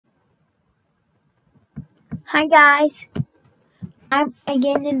Hi guys, I'm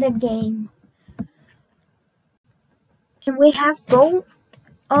again in the game. And we have both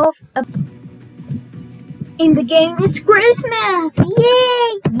of a in the game. It's Christmas!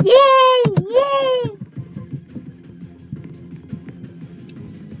 Yay! Yay! Yay!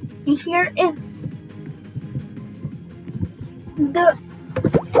 And here is the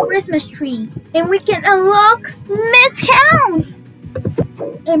Christmas tree. And we can unlock Miss Hound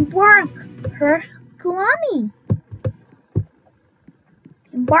and Bark her Kuami.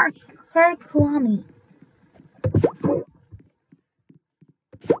 Bark her Kuami.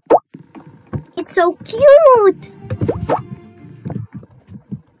 It's so cute!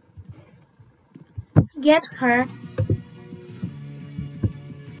 To get her,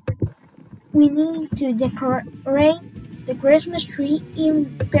 we need to decorate the Christmas tree in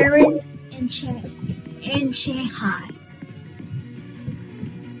Paris and Shanghai.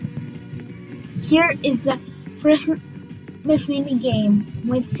 Here is the Christmas mini game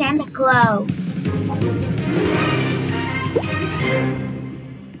with Santa Claus.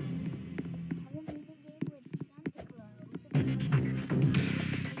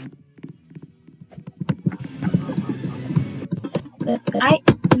 I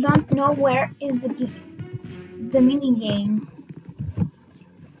don't know where is the mini game.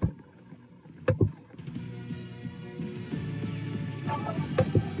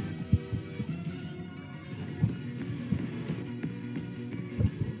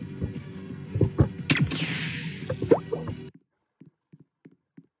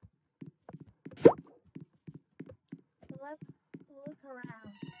 Let's look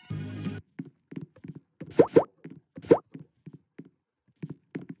around.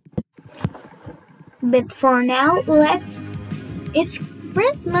 But for now, it's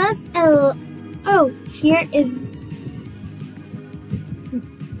Christmas and oh, here is,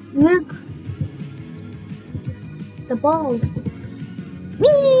 look, the balls.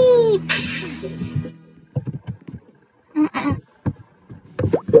 Whee!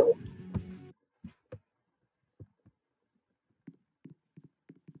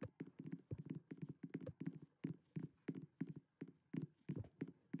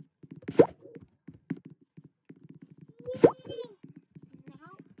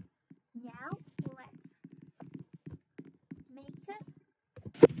 Now let's make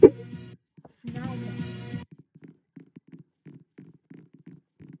a snowman.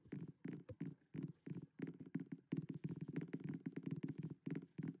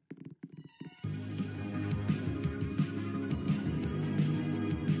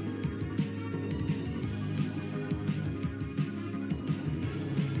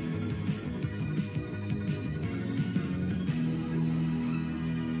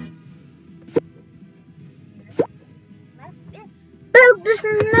 Build the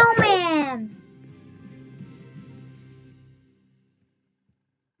snowman!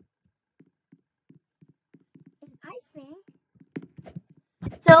 And I think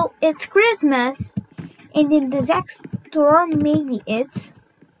so it's Christmas, and in the Zach store maybe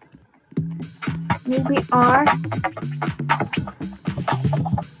our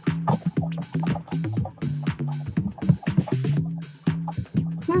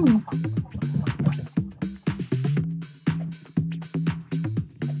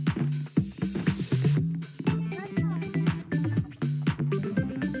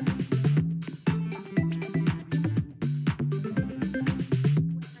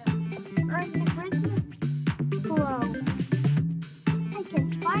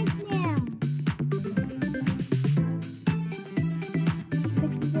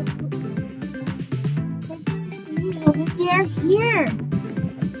they're here.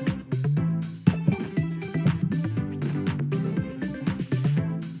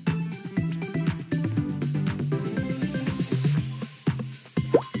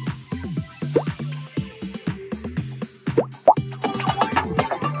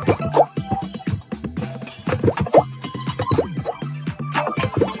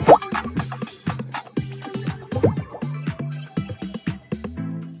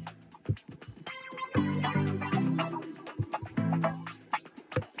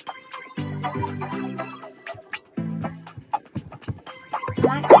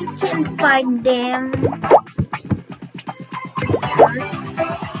 I can find them.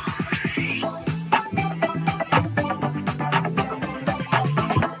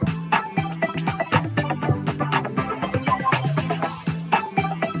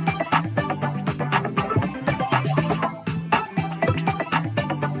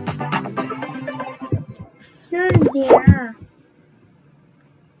 Here they are.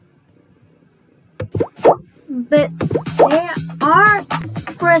 But there are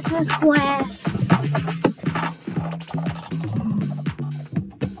Christmas glass.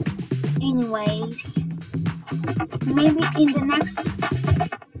 anyways. Maybe in the next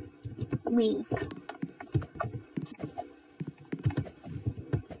week.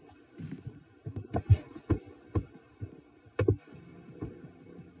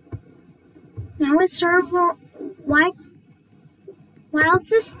 Now it's server file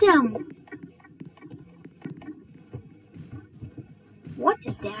system. What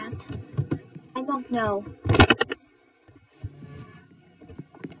is that? I don't know.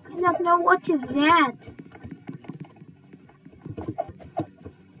 I don't know what is that.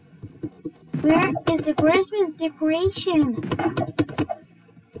 Where is the Christmas decoration?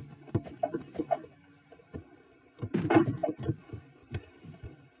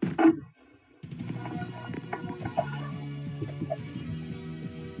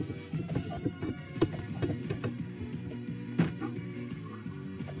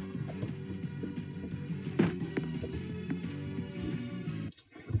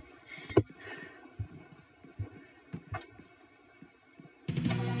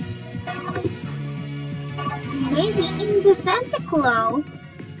 Maybe in the Santa Claus.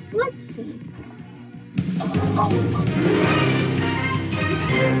 Let's see.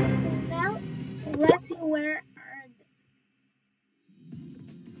 Now, let's see where are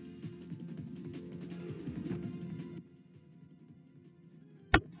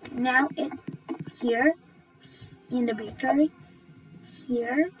now it here in the bakery,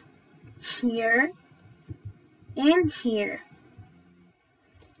 here, here, and here.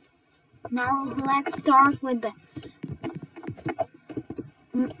 Now let's start with the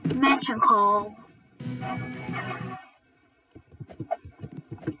magical.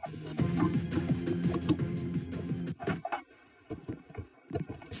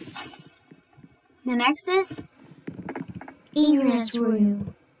 The next is Adrian's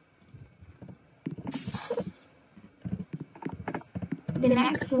room. The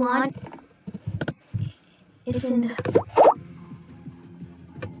next one is in the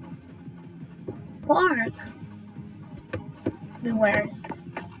park. Where?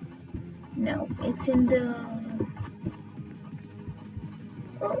 No, it's in the.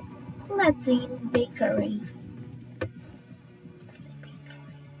 Oh, let's see, bakery.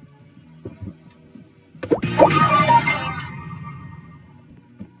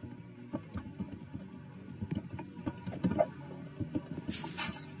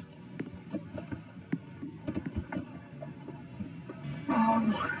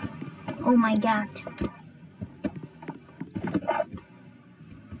 Oh my God.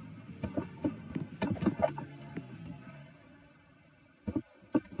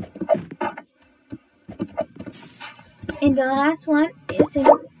 And the last one is in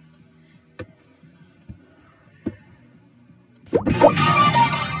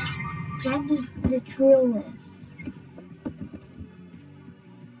Jack the Trueless.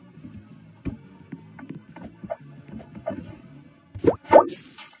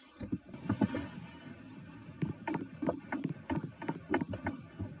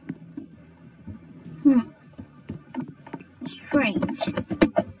 Strange.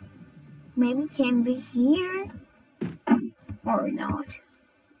 Maybe it can be here or not.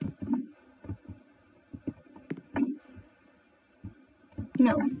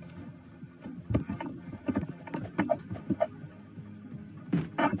 No.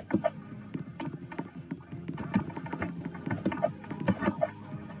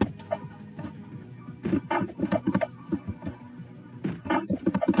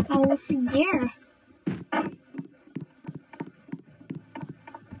 I will see there.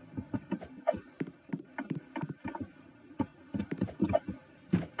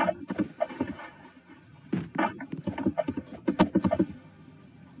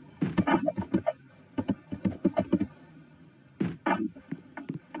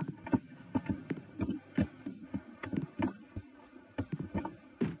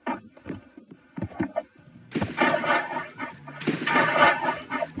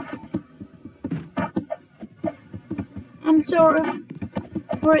 I'm sorry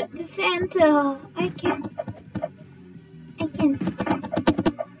for the Santa. I can't.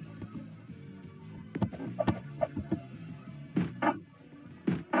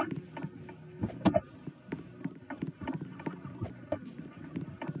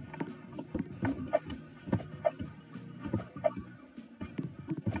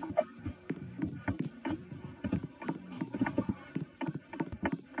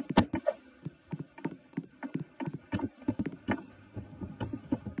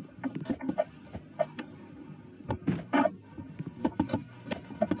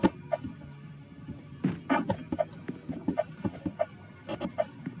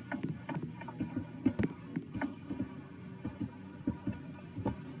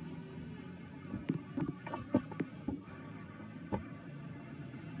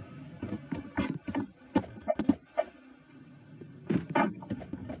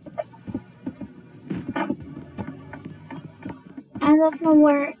 don't know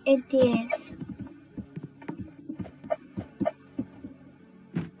where it is.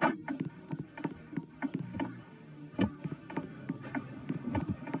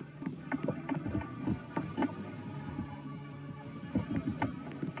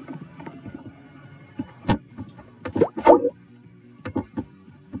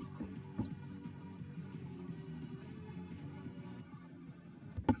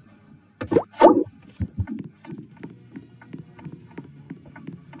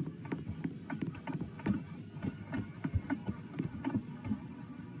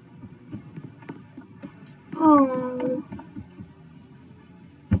 Oh.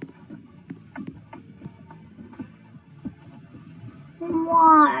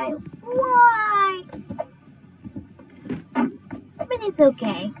 Why? Why? But it's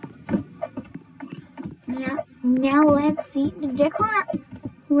okay. Now let's see the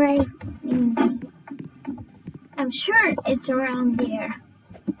decorating. I'm sure it's around there.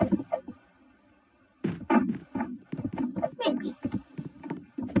 Maybe.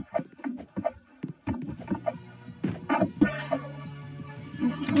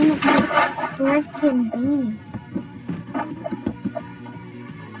 Where it can be.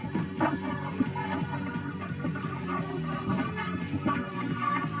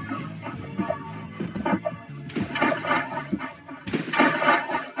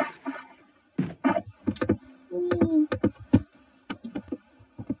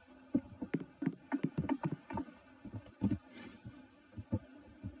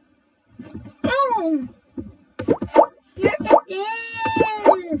 Oh, here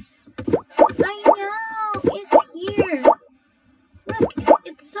it is. I know, it's here. Look,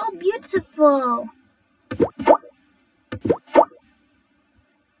 it's so beautiful.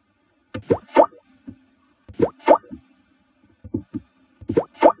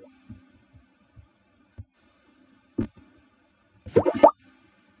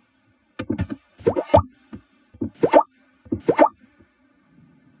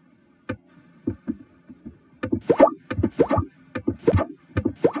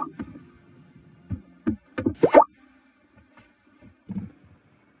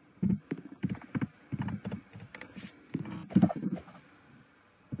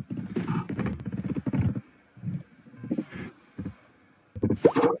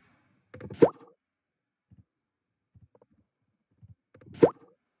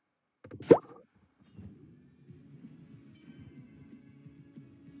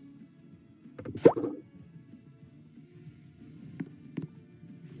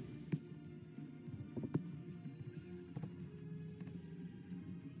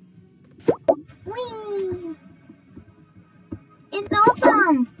 Whee! It's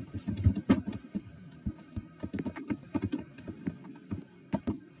awesome!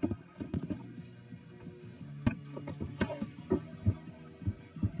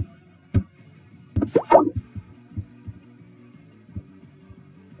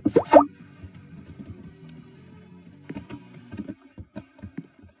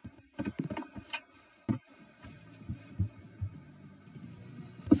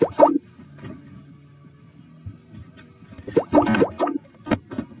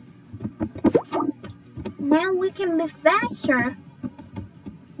 Now we can be faster.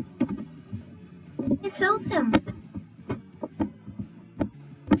 It's awesome.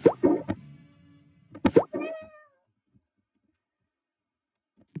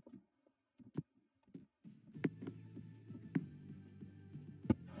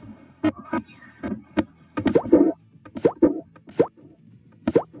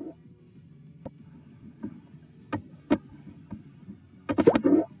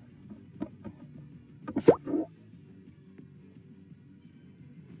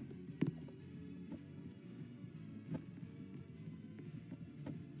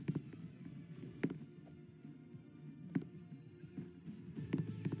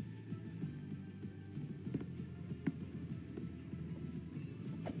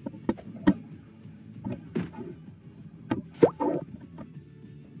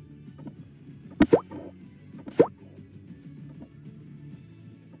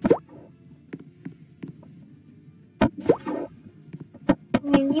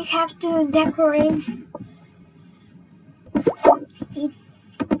 And you have to decorate it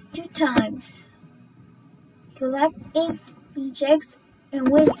 2 times. Collect 8 paychecks and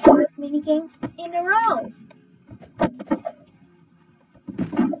win 5 minigames in a row.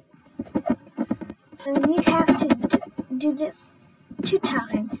 So you have to do this 2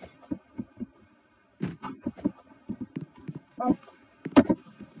 times. Or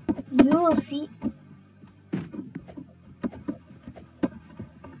you will see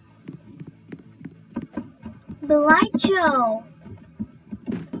the light show.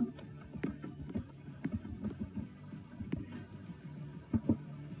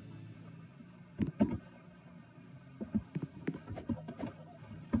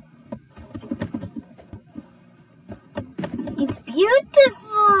 It's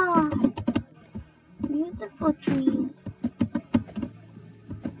beautiful. Beautiful tree.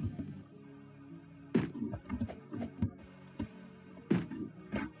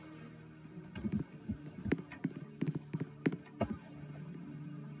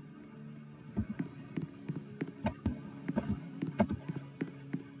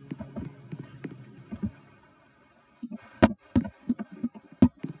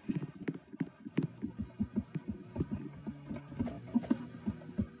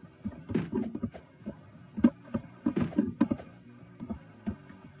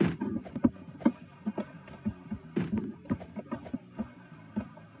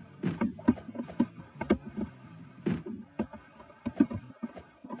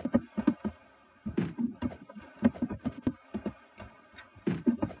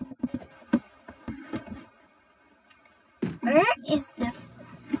 Where is the...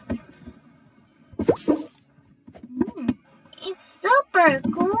 It's super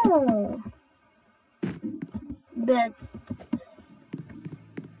cool. But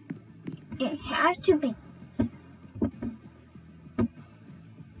it has to be...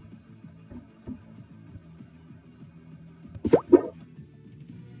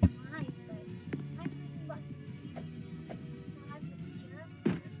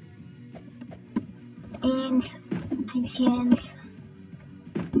 And I can...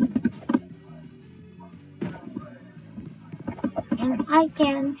 And I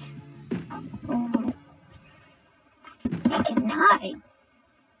can hide.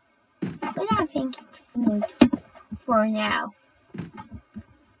 But I think it's good for now.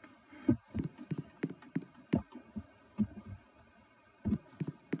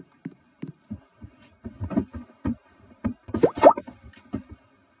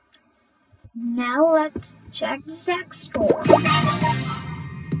 Now let's check Zach's store.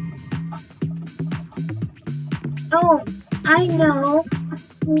 Oh, I know.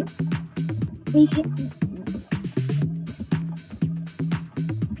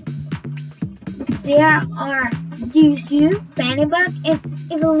 There are Dusu, Ladybug, and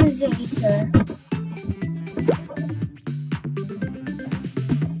Illustrator.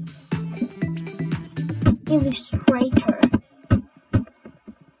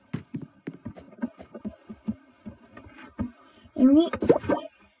 And we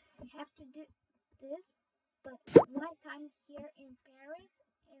have to do this, but one time here in Paris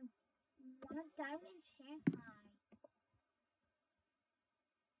and one time in Shanghai.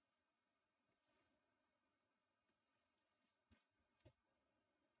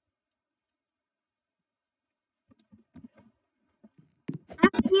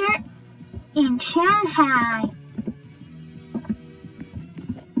 I'm here in Shanghai.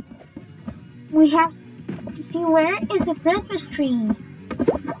 We have to see where is the Christmas tree.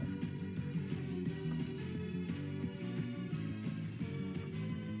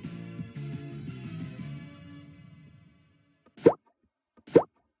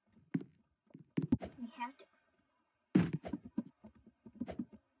 We have to.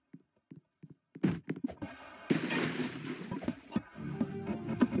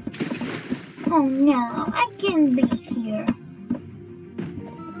 Oh no, I can't be here.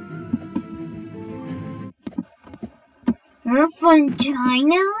 You're from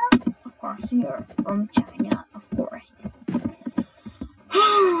China? Of course, you're from China, of course.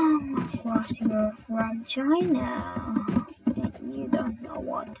 Of course, you're from China. And you don't know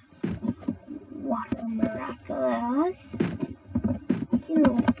what Miraculous.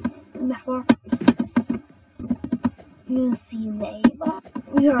 Before you see Ladybug,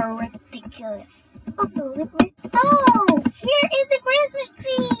 you're ridiculous. Oh, here is the Christmas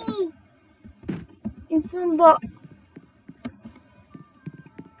tree. It's on the...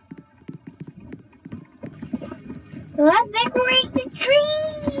 Let's decorate the tree!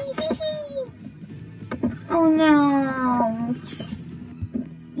 Oh no!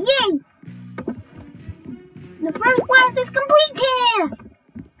 Yay! The first class is completed!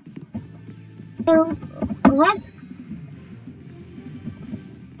 And let's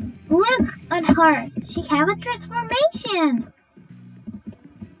look at her. She has a transformation!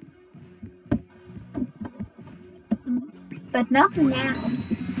 But not now.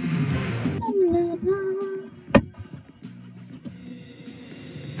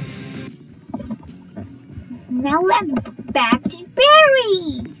 Now let's back to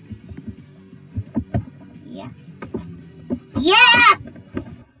berries. Yeah. Yes!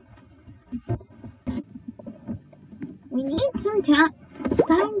 We need some time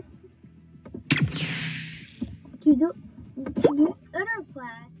to do other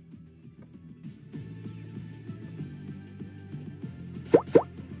class.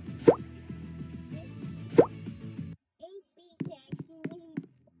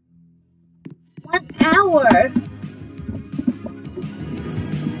 power.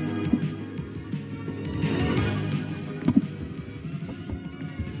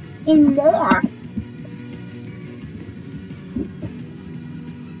 And more.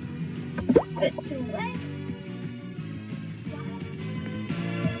 But too late.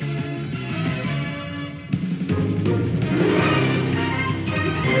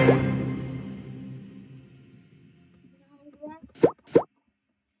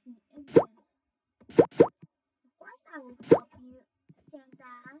 I will help you,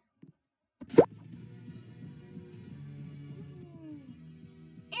 Santa.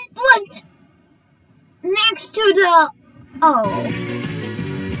 It was next to the... Oh.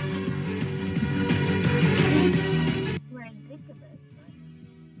 Ridiculous.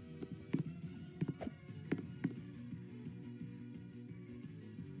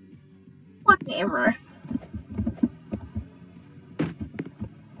 Whatever.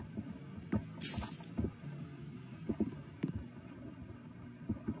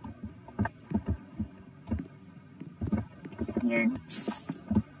 Here.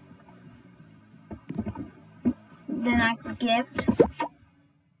 The next gift. In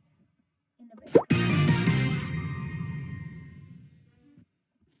a bit.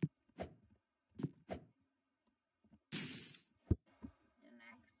 The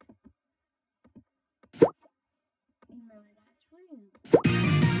next. In my last room.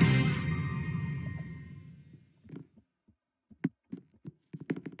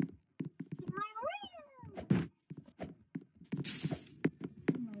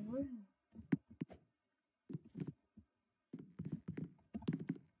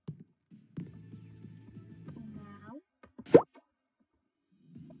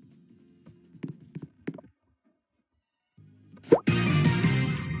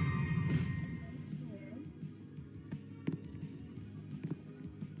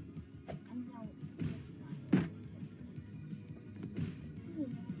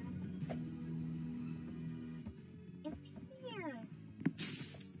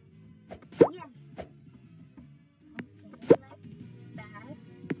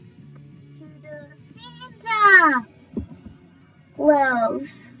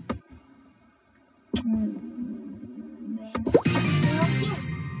 Close.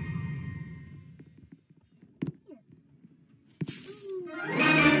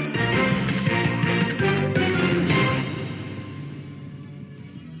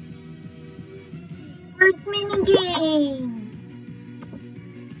 First mini game.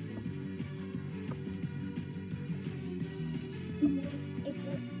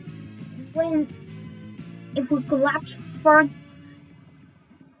 If we collapse 14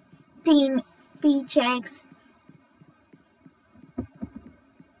 paychecks,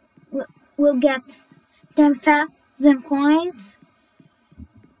 we'll get 10,000 coins.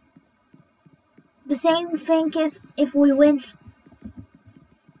 The same thing is if we win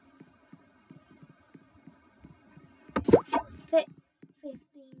 15 games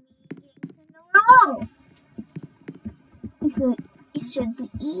in a row. It should be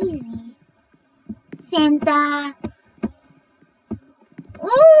easy. Santa.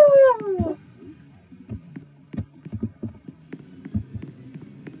 Ooh!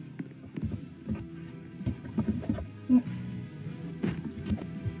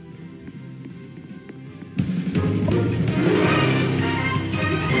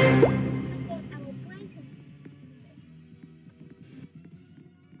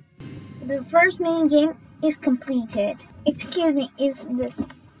 The first mini game is completed. Excuse me, is the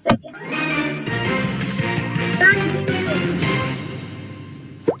second.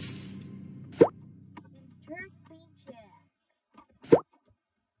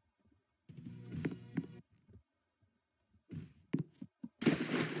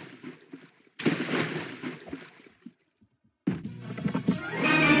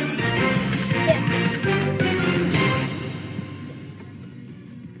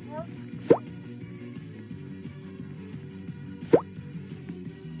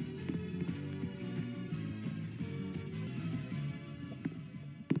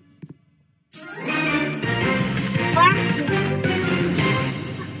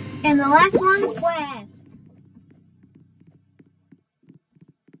 And the last one, quest.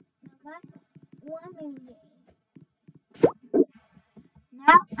 The last one mini game.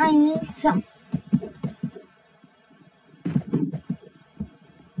 Now I need some.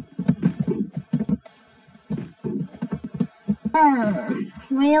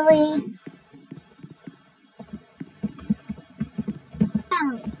 Really?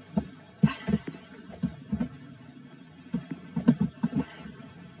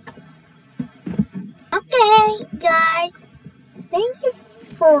 Okay, guys. Thank you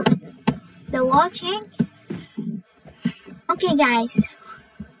for the watching. Okay, guys,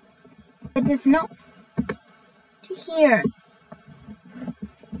 it is not to hear.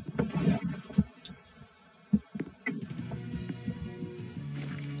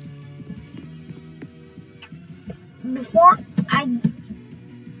 Before I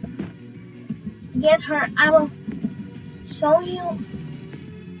get her, I will show you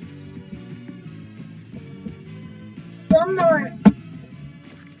some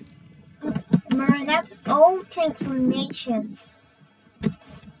Marinette's old transformations.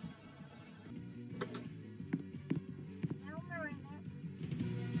 Now Marinette,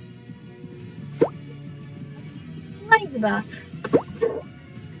 Ladybug.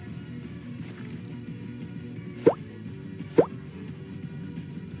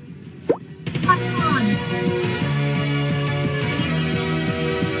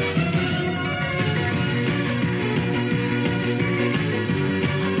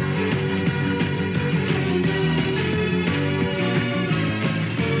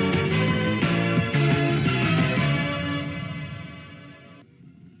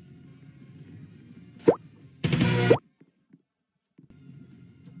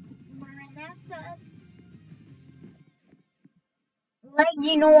 Marinette's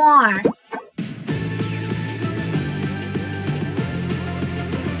Lady Noir.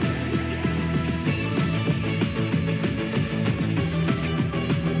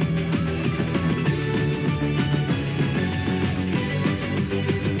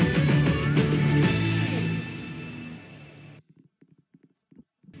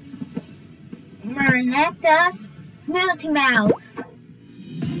 Marinette's Melty Mouse.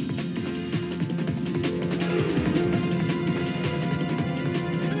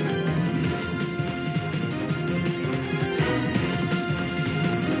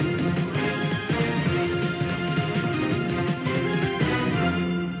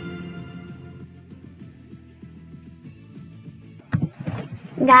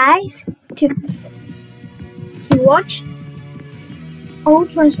 Guys, to watch all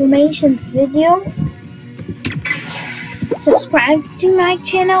transformations video, subscribe to my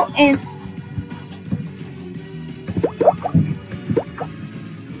channel and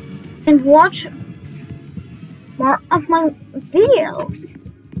watch more of my videos.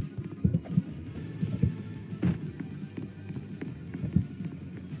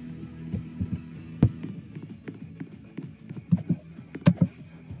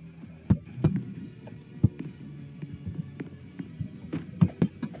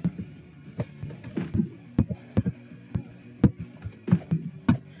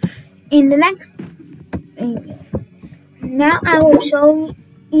 In the next video, now I will show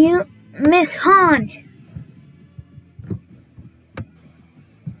you Miss Hunt.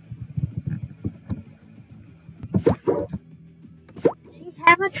 She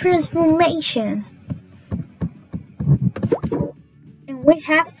have a transformation, and we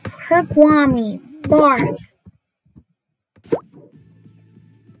have her Hound Bark.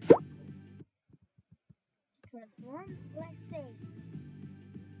 Transform, let's see.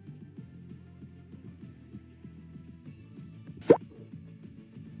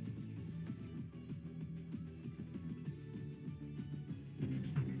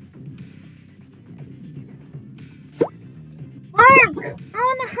 Bark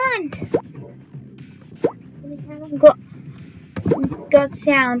on the hunt. We haven't got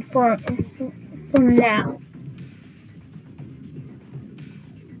sound for now.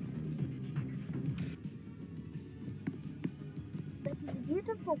 This is a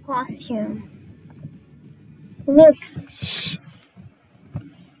beautiful costume. Look,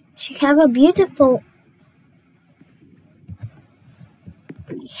 she have a beautiful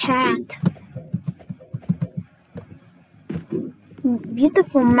hat,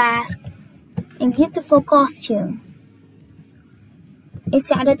 beautiful mask, and beautiful costume.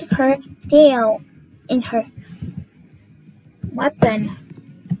 It's added her tail in her weapon.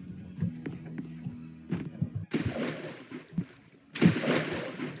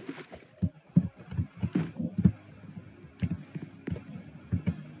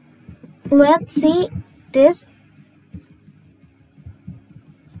 Let's see this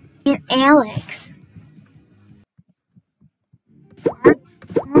in Alex. Bark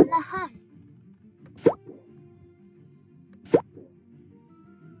on the hunt.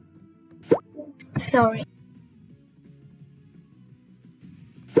 Oops, sorry.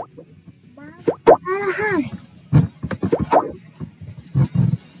 Bark on the hunt.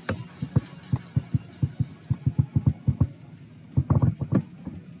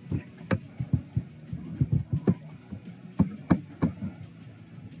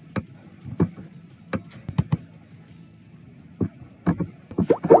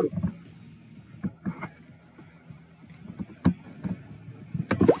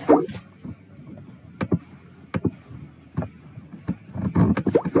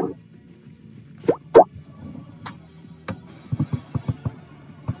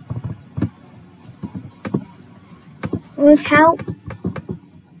 How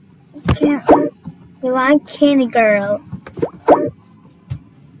can you like Candy Girl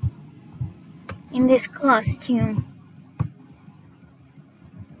in this costume?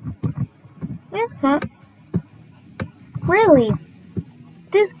 This really,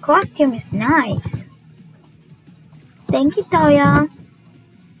 this costume is nice. Thank you, Toya.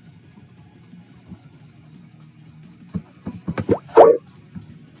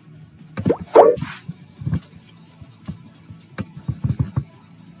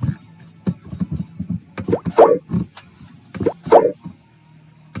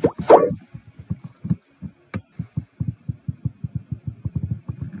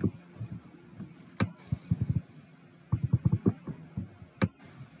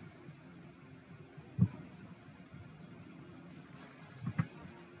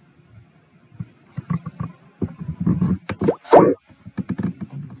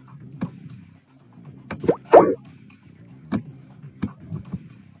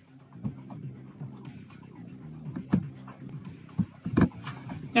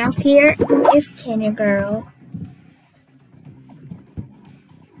 Now here is Candy Girl.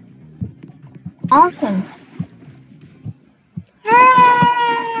 Awesome.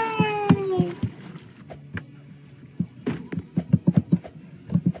 Hooray!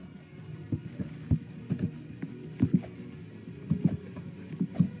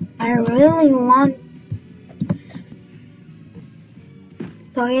 I really want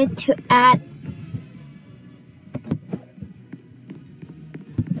Toya to add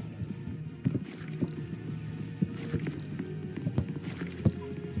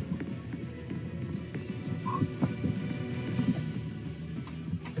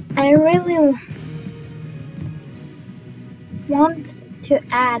I really want to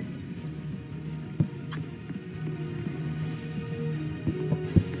add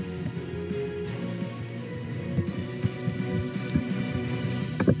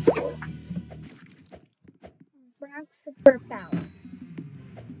Brock's superpower.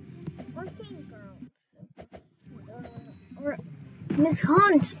 Working Girl or Miss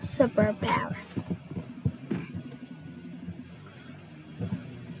Hunt's superpower.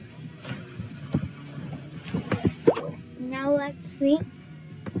 Now let's see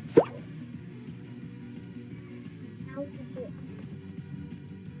how to do it.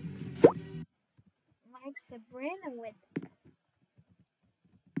 Like Sabrina with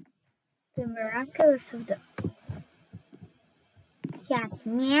the Miraculous of the cat.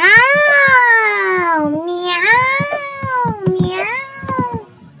 Meow! Meow! Meow!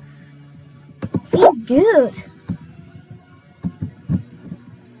 It's good.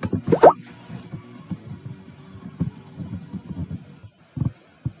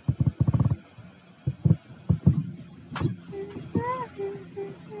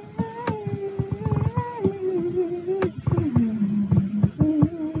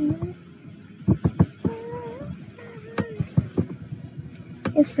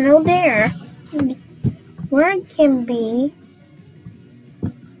 It's no there. Where it can be?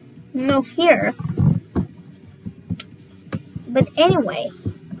 No here. But anyway.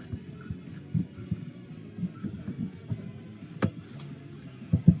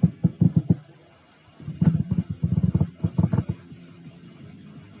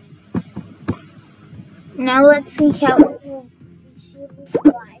 Now let's see how it will look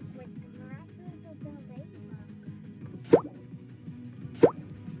like with the Miraculous of the Ladybug.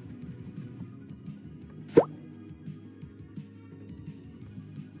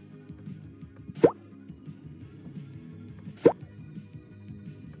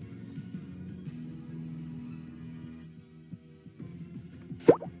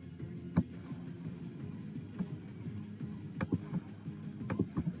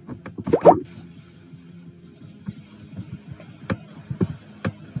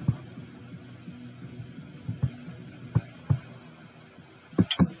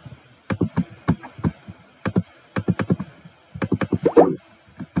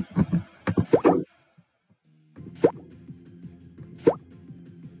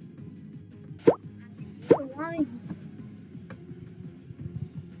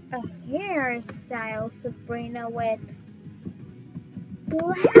 A hairstyle Sabrina with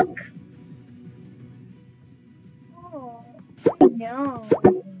black. Oh no.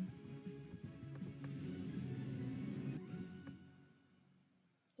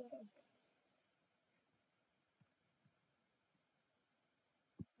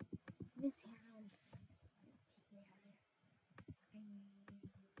 Miss Hounds.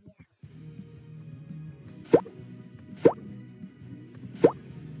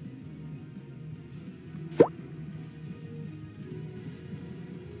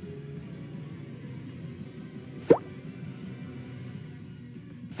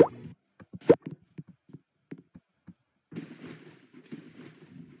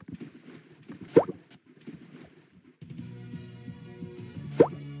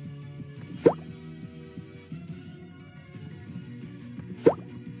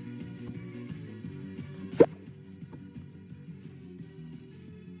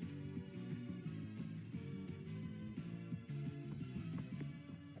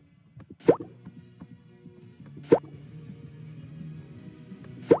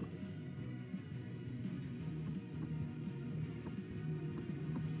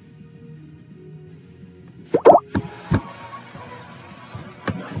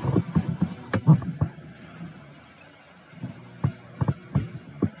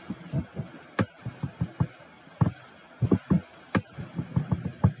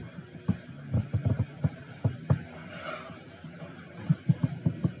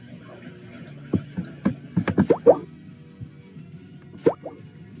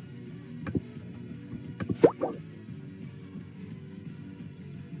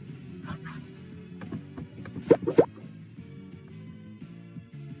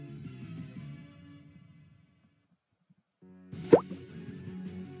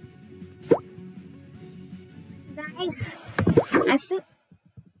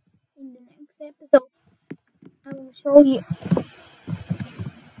 episode, I will show you.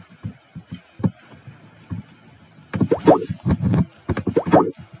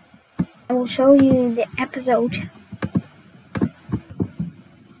 I will show you the episode.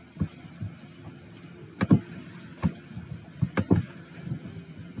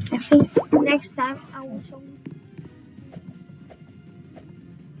 I think next time I will show you.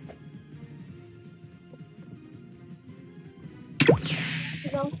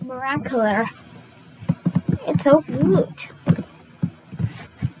 Episode Miraculous. It's so good.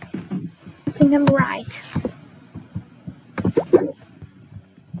 I think I'm right.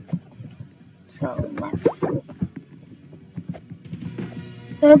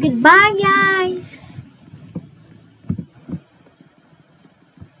 So goodbye, guys.